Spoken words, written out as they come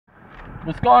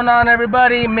What's going on,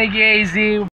 everybody? Mickey AZ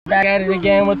back at it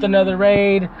again with another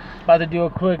raid. About to do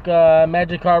a quick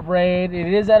Magikarp raid.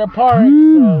 It is at a park,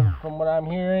 so from what I'm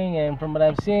hearing and from what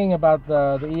I'm seeing about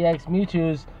the EX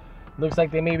Mewtwo's, looks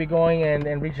like they may be going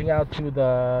and reaching out to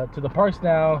the parks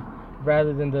now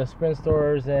rather than the sprint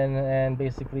stores and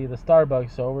basically the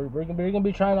Starbucks. So we're gonna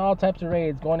be trying all types of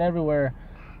raids, going everywhere,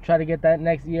 try to get that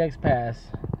next EX pass.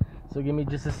 So give me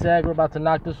just a sec. We're about to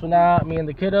knock this one out. Me and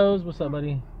the kiddos. What's up,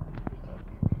 buddy?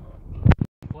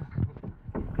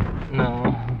 No.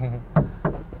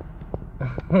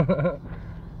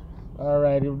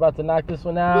 Alright, we're about to knock this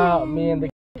one out. Me and the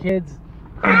kids.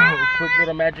 Quick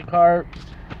little Magikarp.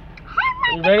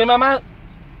 You ready, Mama?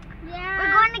 Yeah.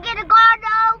 We're going to get a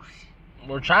Gyarados.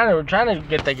 We're trying to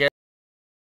get the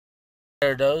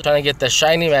Gyarados. Trying to get the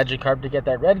shiny Magikarp to get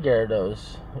that red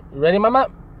Gyarados. You ready, Mama?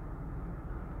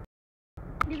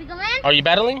 Did we go in? Are you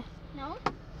battling? No.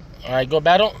 Alright, go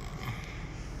battle.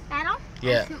 Battle?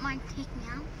 Yeah. I don't mind taking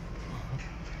out.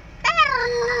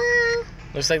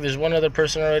 Looks like there's one other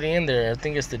person already in there. I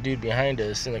think it's the dude behind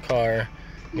us in the car.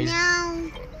 No.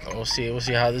 We'll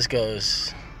see how this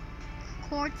goes.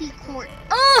 Court.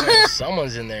 Oh,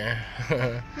 someone's in there.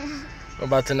 We're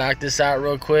about to knock this out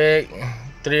real quick.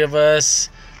 3 of us.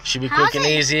 Should be quick and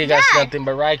easy. Got nothing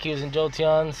but Raikyus and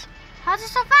Jolteons. How's it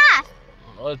so fast?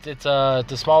 Well, it's a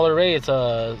smaller raid. It's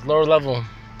a lower level.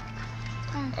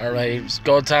 Alright, it's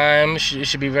go time.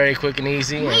 Should be very quick and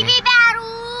easy.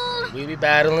 We be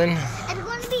battling. It's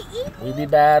going to be easy. We be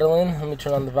battling. Let me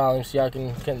turn on the volume so y'all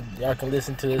can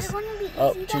listen to this.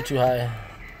 Oh, too high.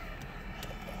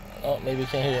 Oh, maybe we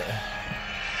can't hear it.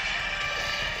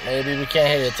 Maybe we can't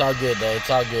hear it. It's all good though. It's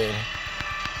all good.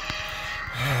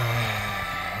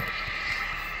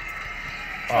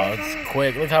 Oh, it's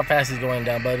quick. Look how fast he's going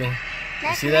down, buddy.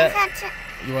 You see that?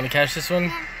 You want to catch this one?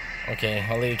 Okay,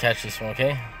 I'll let you catch this one,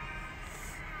 okay?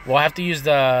 We'll have to use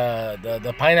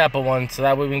the pineapple one so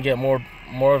that way we can get more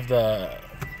of the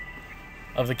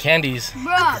candies.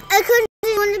 Bro, I couldn't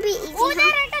want to be easy. Oh, Dad,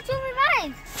 I got 2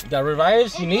 revives. You got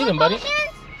revives? You need them, buddy.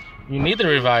 You need the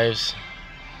revives.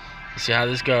 Let's see how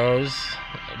this goes.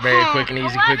 Very quick and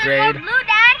easy, quick raid.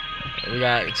 We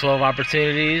got 12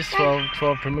 opportunities,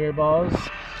 12 premier balls.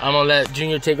 I'm gonna let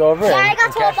Junior take over. Yeah, I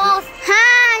got 12 balls.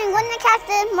 Hi, I'm gonna catch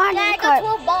the Magikarp. Yeah, I got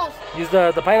 12 balls. Use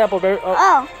the pineapple berry.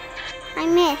 Oh, I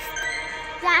missed.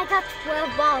 Yeah, I got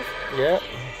 12 balls. Yeah.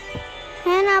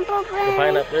 Pineapple berry. The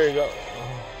pineapple. There you go.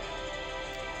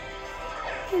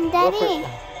 Daddy.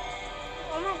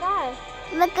 Oh my God.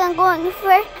 Look, I'm going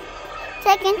for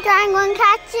second try. I'm going to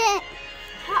catch it.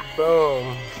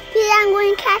 Boom. Yeah, I'm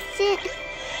going to catch it.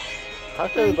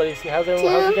 Talk to everybody. See how's you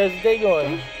guys' day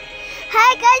going?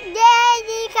 Hi, good day.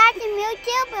 Do you catch a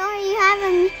Mewtwo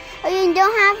or you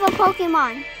don't have a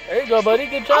Pokemon? There you go, buddy.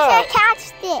 Good job. I should have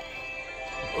catched it.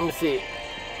 Let me see.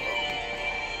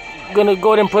 Gonna go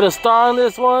ahead and put a star on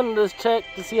this one. Let's check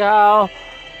to see how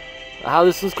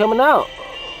this is coming out.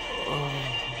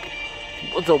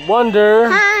 It's a wonder.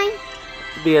 Hi.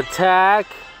 The attack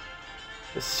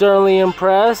is certainly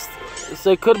impressed.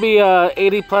 So it could be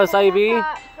 80 plus IV.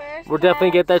 We'll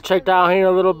definitely get that checked out here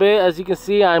in a little bit. As you can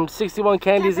see, I'm 61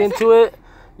 candies into it.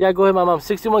 Yeah, go ahead, Mom. I'm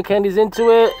 61 candies into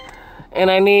it, and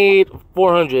I need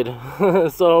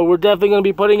 400. So we're definitely gonna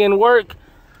be putting in work.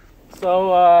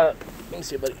 So let me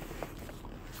see, buddy.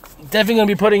 Definitely gonna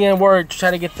be putting in work to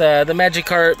try to get the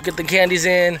Magikarp, get the candies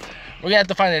in. We're gonna have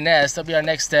to find a nest. That'll be our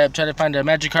next step. Try to find a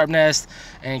Magikarp nest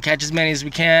and catch as many as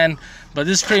we can. But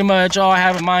this is pretty much all I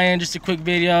have in my end. Just a quick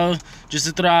video, just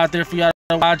to throw out there for y'all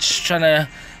to watch. Trying to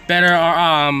better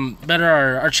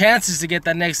our chances to get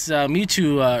that next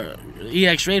Mewtwo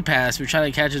EX raid pass. We're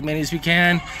trying to catch as many as we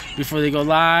can before they go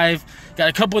live. Got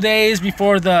a couple days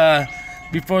before the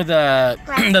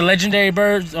the legendary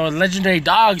birds or legendary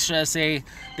dogs, should I say,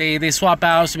 they swap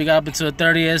out. So we got up until the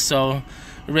 30th. So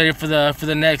we're ready for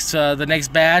the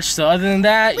next batch. So other than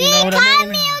that, you know what I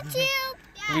mean.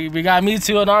 Mewtwo. We got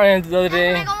Mewtwo on our end the other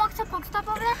day.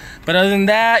 But other than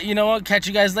that, you know what? Catch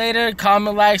you guys later.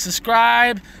 Comment, like,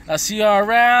 subscribe. I'll see y'all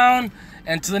around.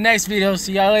 And to the next video.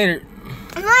 See y'all later.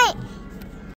 Right.